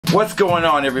What's going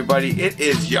on, everybody? It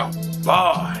is your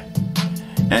boy,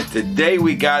 and today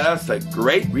we got us a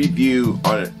great review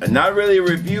on not really a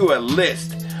review, a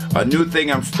list, a new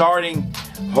thing I'm starting.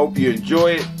 Hope you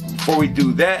enjoy it. Before we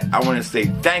do that, I want to say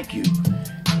thank you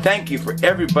for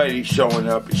everybody showing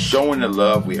up and showing the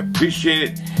love. We appreciate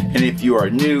it. And if you are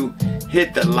new,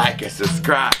 hit the like and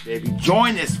subscribe, baby.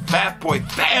 Join this fat boy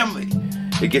family.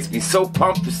 It gets me so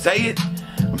pumped to say it.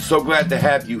 I'm so glad to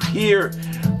have you here.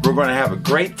 We're going to have a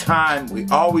great time. We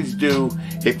always do.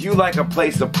 If you like a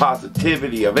place of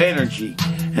positivity, of energy,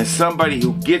 and somebody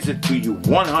who gives it to you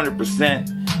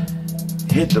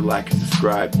 100%, hit the like and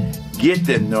subscribe. Get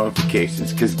them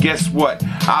notifications, because guess what?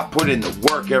 I put in the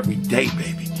work every day,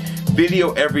 baby.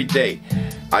 Video every day.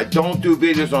 I don't do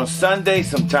videos on Sunday.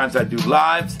 Sometimes I do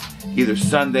lives, either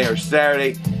Sunday or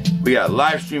Saturday. We got a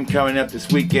live stream coming up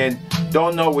this weekend.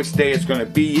 Don't know which day it's going to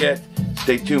be yet.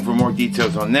 Stay tuned for more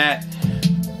details on that.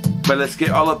 But let's get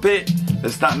all up in.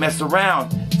 Let's not mess around.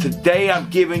 Today I'm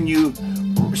giving you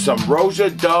some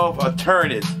Roja Dove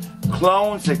alternatives,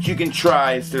 clones that you can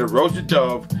try instead of Roja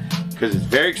Dove, because it's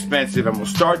very expensive. I'm going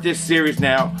to start this series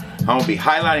now. I'm going to be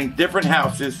highlighting different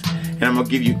houses, and I'm going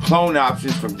to give you clone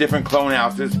options from different clone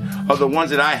houses of the ones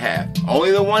that I have.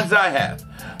 Only the ones I have.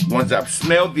 The ones I've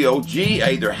smelled, the OG,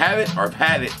 I either have it or I've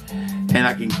had it, and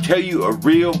I can tell you a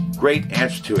real great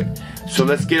answer to it. So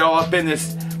let's get all up in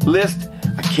this list.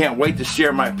 I can't wait to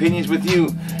share my opinions with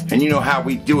you, and you know how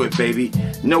we do it, baby.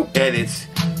 No edits,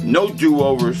 no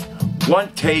do-overs,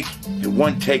 one take,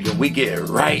 and we get it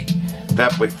right.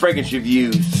 Fat Boy Fragrance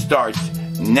Reviews starts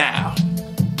now.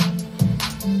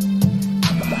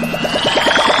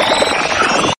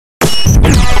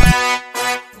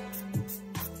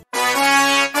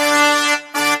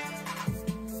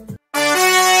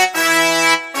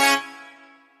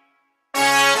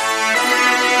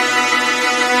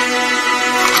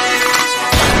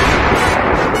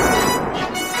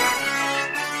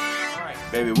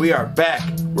 Baby, we are back.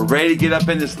 We're ready to get up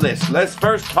in this list. Let's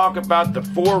first talk about the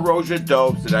 4 Roja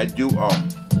Doves that I do own.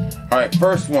 Alright,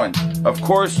 first one. Of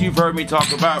course, you've heard me talk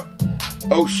about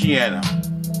Oceania.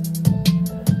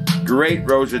 Great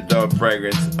Roja Dove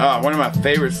fragrance. One of my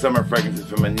favorite summer fragrances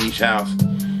from a niche house.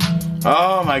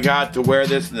 Oh my God, to wear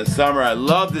this in the summer. I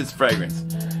love this fragrance.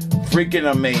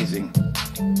 Freaking amazing.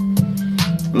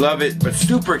 Love it, but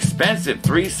super expensive.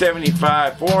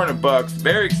 $375, $400,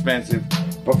 very expensive.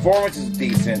 Performance is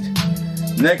decent.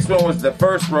 Next one was the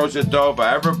first Roja Dove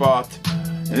I ever bought.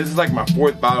 And this is like my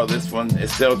 4th bottle of this one. It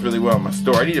sells really well in my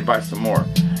store. I need to buy some more.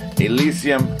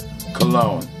 Elysium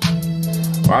Cologne.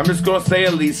 Well, I'm just going to say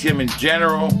Elysium in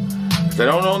general, because I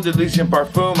don't own the Elysium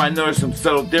Parfum. I know there's some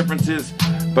subtle differences,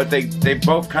 but they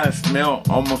both kind of smell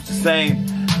almost the same.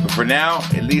 But for now,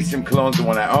 Elysium Cologne's the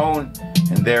one I own,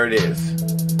 and there it is.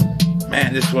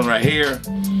 Man, this one right here,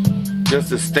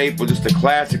 just a staple, just a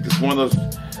classic. Just one of those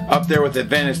up there with the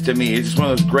Venice to me. It's just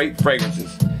one of those great fragrances.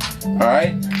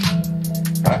 Alright.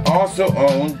 I also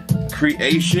own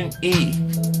Creation E.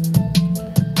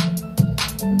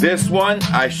 This one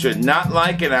I should not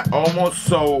like, and I almost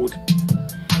sold.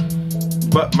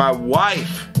 But my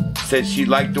wife said she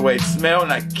liked the way it smelled,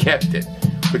 and I kept it,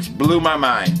 which blew my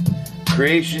mind.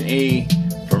 Creation E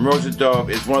from Roja Dove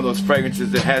is one of those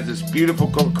fragrances that has this beautiful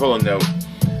Coca-Cola note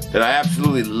that I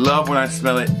absolutely love when I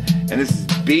smell it. And this is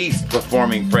beast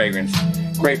performing fragrance.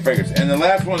 Great fragrance. And the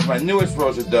last one is my newest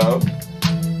Roja Dove,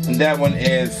 and that one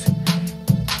is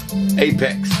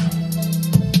Apex.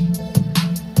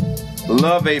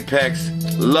 Love Apex.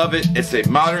 Love it. It's a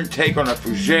modern take on a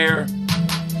fougere.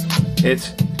 It's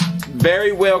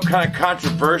very well kind of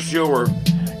controversial, or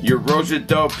your Roja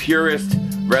Dove purist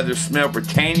rather smell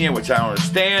Britannia, which I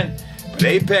understand. But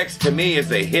Apex to me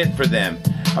is a hit for them.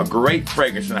 A great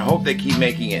fragrance, and I hope they keep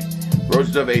making it.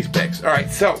 Roja Dove Apex.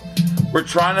 Alright, so we're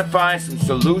trying to find some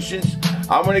solutions.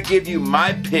 I'm going to give you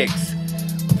my picks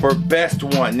for best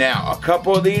one. Now, a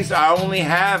couple of these, I only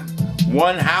have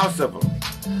one house of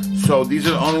them. So these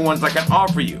are the only ones I can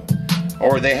offer you.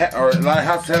 Or a lot of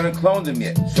houses haven't cloned them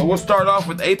yet. So we'll start off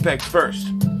with Apex first.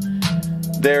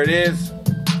 There it is.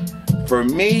 For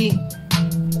me,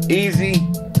 easy,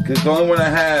 because the only one I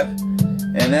have,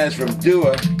 and that's from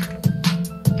Dua.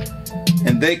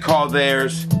 And they call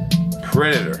theirs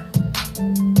Predator.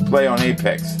 Play on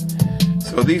Apex.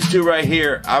 So these two right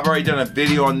here, I've already done a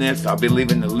video on this. I'll be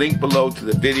leaving the link below to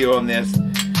the video on this.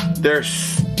 They're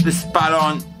spot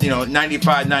on,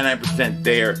 95, 99%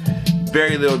 there.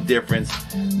 Very little difference.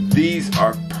 These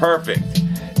are perfect.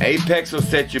 Apex will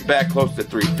set you back close to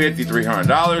 $350,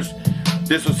 $300.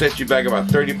 This will set you back about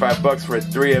 $35 for a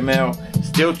 3 ml.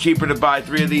 Still cheaper to buy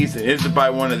 3 of these than it is to buy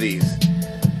 1 of these.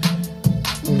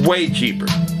 Way cheaper.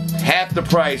 half the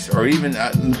price, or even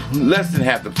less than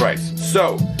half the price.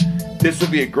 So this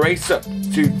would be a great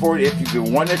substitute for it. If you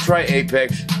want to try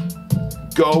Apex,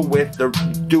 go with the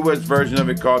Dua's version of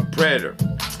it called Predator.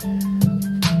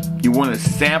 You want to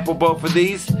sample both of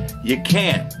these? You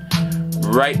can.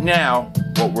 Right now,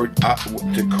 what we're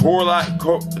to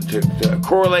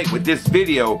correlate with this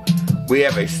video, we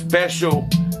have a special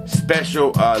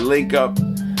link up,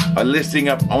 a listing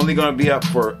up, only going to be up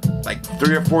for like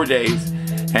 3 or 4 days,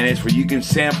 and it's where you can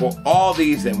sample all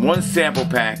these in one sample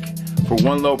pack for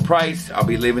one low price. I'll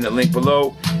be leaving the link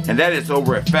below, and that is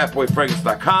over at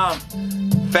fatboyfragrance.com.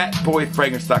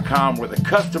 fatboyfragrance.com, where the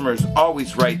customer is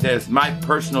always right. That is my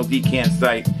personal decant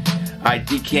site. I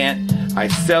decant, I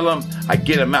sell them, I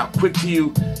get them out quick to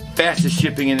you, fastest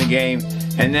shipping in the game.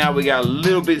 And now we got a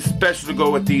little bit special to go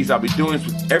with these. I'll be doing this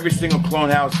with every single clone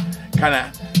house,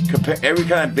 every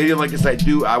kind of video like this I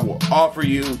do. I will offer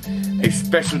you a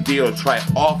special deal to try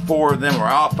all 4 of them, or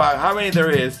all 5, how many there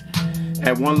is,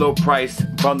 at one low price,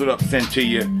 bundled up, sent to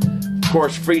you. Of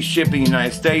course, free shipping in the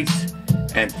United States,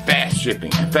 and fast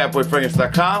shipping at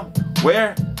fatboyfragrance.com,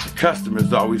 where the customer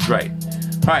is always right.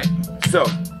 Alright, so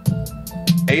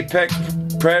Apex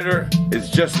Predator is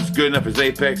just as good enough as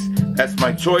Apex. That's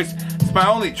my choice. It's my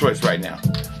only choice right now.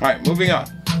 Alright, moving on.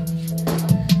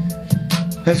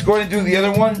 Let's go ahead and do the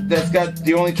other one that's got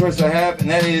the only choice I have, and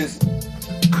that is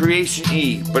Creation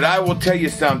E. But I will tell you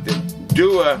something.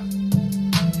 Dua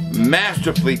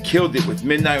masterfully killed it with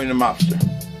Midnight with the Mobster.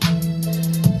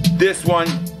 This one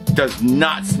does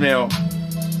not smell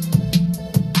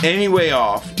any way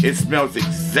off. It smells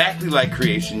exactly like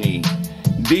Creation E.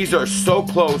 These are so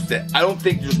close that I don't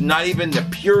think there's not even the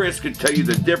purist could tell you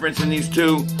the difference in these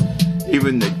two.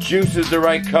 Even the juice is the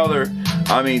right color.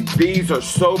 I mean, these are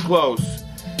so close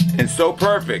and so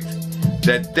perfect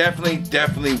that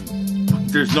definitely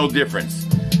there's no difference.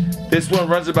 This one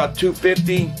runs about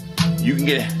 $250. You can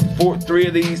get 3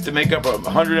 of these to make up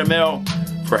 100 ml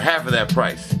for half of that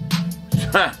price.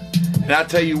 And I'll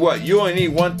tell you what, you only need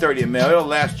 130 ml. It'll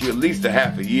last you at least a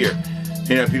half a year.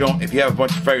 You know, if you have a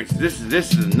bunch of fragrances,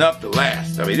 this is enough to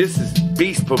last. I mean, this is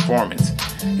beast performance.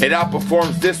 It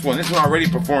outperforms this one. This one already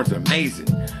performs amazing.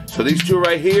 So these two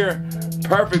right here,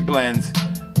 perfect blends,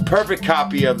 perfect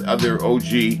copy of their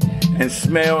OG, and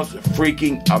smells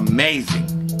freaking amazing.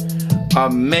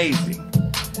 Amazing.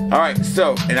 All right,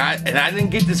 so and I didn't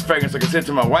get this fragrance, like I said,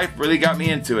 to my wife. Really got me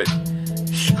into it.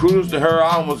 Kudos to her.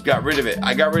 I almost got rid of it.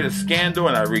 I got rid of Scandal,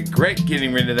 and I regret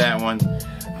getting rid of that one.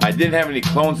 I didn't have any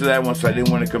clones of that one, so I didn't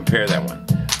want to compare that one.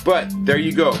 But there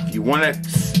you go. If you want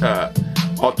an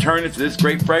alternative to this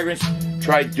great fragrance,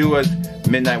 try Dua's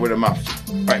Midnight with a Mobster.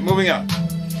 All right, moving on.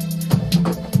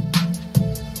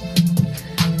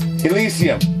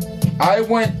 Elysium. I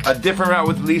went a different route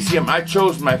with Elysium. I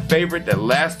chose my favorite that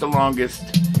lasts the longest.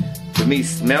 To me,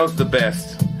 smells the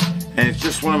best. And it's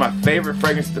just one of my favorite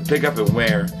fragrances to pick up and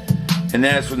wear. And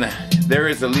that is when there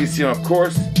is Elysium, of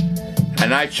course.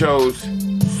 And I chose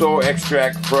Soul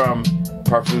Extract from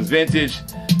Parfums Vintage.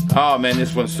 Oh man,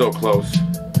 this one's so close.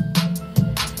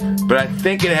 But I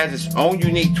think it has its own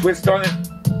unique twist on it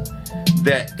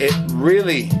that it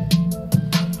really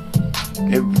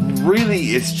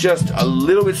is just a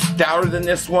little bit stouter than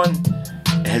this one.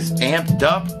 It has amped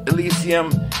up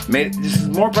Elysium. This is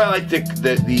more probably like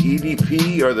the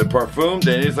EDP or the Parfum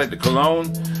than it is like the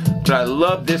cologne. But I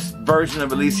love this version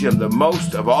of Elysium the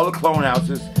most of all the clone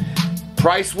houses.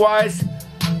 Price wise,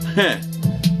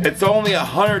 it's only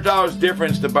 $100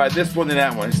 difference to buy this one than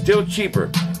that one. It's still cheaper.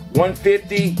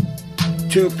 $150,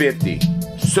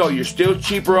 $250. So you're still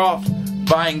cheaper off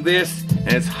buying this,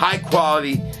 and it's high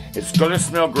quality. It's gonna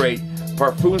smell great.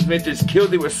 Parfums Vintage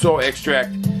killed it with Soul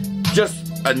Extract.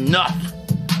 Just enough.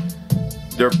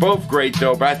 They're both great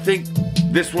though, but I think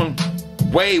this one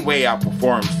way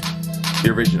outperforms the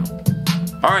original.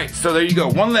 Alright, so there you go.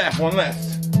 One last.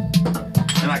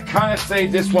 And I kind of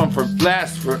saved this one for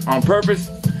last on purpose,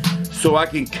 so I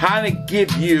can kind of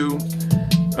give you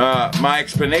my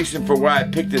explanation for why I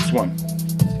picked this one.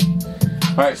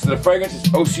 Alright, so the fragrance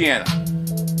is Oceania.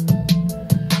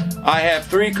 I have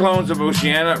 3 clones of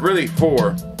Oceania, really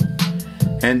 4.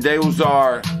 And those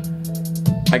are,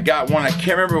 I got one, I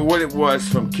can't remember what it was,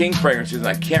 from King Fragrances, and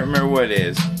I can't remember what it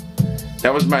is.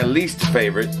 That was my least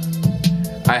favorite.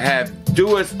 I have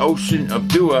Dua's Ocean of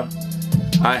Dua.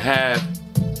 I have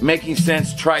Making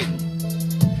Sense Triton.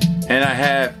 And I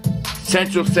have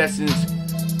Central Sessions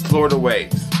Florida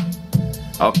Waves.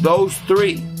 Of those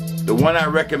 3, the one I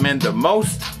recommend the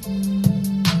most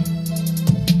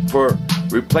for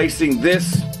replacing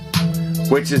this,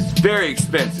 which is very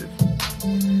expensive,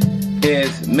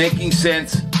 is Making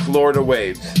Sense Florida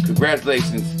Waves.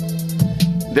 Congratulations.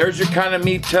 there's your kind of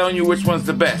me telling you which one's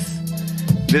the best.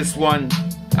 This one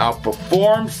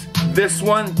outperforms this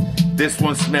one. This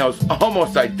one smells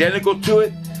almost identical to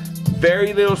it.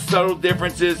 Very little subtle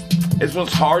differences. This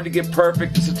one's hard to get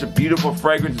perfect. It's such a beautiful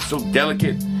fragrance. It's so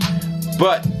delicate.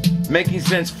 But Making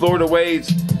Sense Florida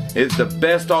Waves is the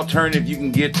best alternative you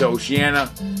can get to Oceania.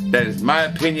 That is my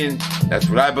opinion. That's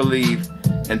what I believe.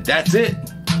 And that's it.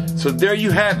 So there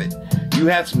you have it. You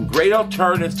have some great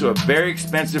alternatives to a very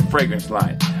expensive fragrance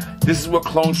line. This is what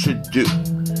clones should do.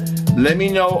 Let me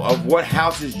know of what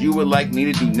houses you would like me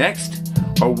to do next,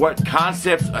 or what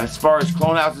concepts as far as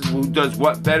clone houses, who does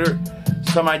what better,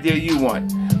 some idea you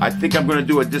want. I think I'm going to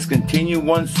do a discontinue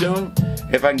one soon,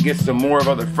 if I can get some more of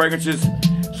other fragrances,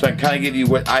 so I can kind of give you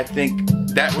what I think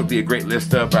that would be a great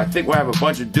list of. But I think we'll have a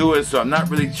bunch of doers, so I'm not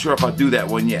really sure if I'll do that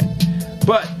one yet.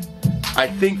 But I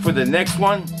think for the next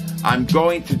one, I'm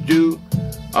going to do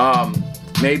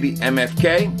maybe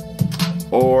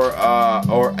MFK or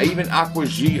even Aqua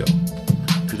Gio,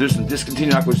 because there's some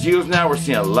discontinued Aqua Gios now. We're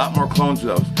seeing a lot more clones of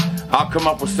those. I'll come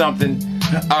up with something.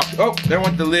 Oh, there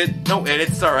went the lid. No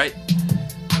edits. All right.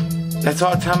 That's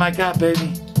all the time I got,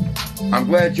 baby. I'm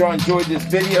glad y'all enjoyed this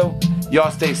video.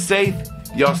 Y'all stay safe.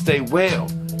 Y'all stay well.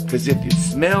 Because if you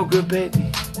smell good,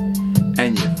 baby,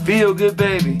 and you feel good,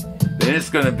 baby, then it's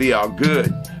going to be all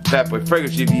good. Fat Boy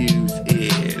Fragrance Reviews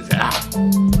is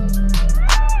out.